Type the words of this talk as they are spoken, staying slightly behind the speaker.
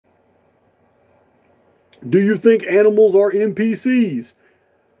Do you think animals are NPCs?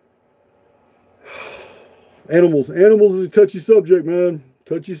 Animals is a touchy subject, man.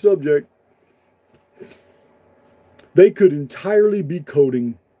 Touchy subject. They could entirely be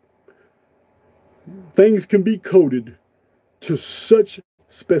coding. Things can be coded to such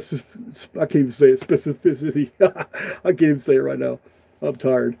specific. I can't even say it. Specificity. I can't even say it right now. I'm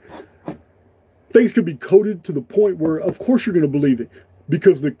tired. Things could be coded to the point where, of course, you're going to believe it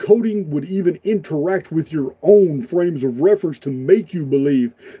because the coding would even interact with your own frames of reference to make you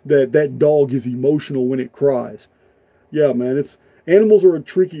believe that that dog is emotional when it cries. Yeah, man, it's animals are a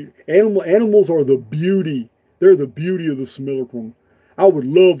tricky animals are the beauty. They're the beauty of the simulacrum. I would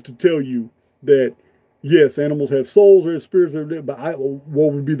love to tell you that yes, animals have souls or spirits, but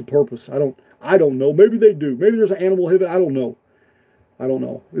what would be the purpose? I don't know. Maybe they do. Maybe there's an animal heaven. I don't know. I don't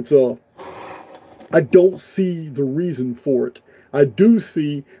know. I don't see the reason for it. I do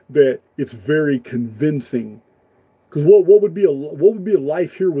see that it's very convincing. Because what would be a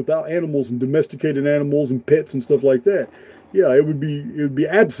life here without animals and domesticated animals and pets and stuff like that? Yeah, it would be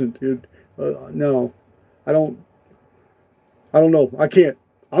absent. No, I don't I don't know. I can't.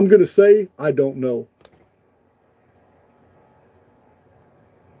 I'm gonna say I don't know.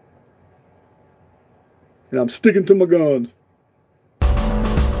 And I'm sticking to my guns.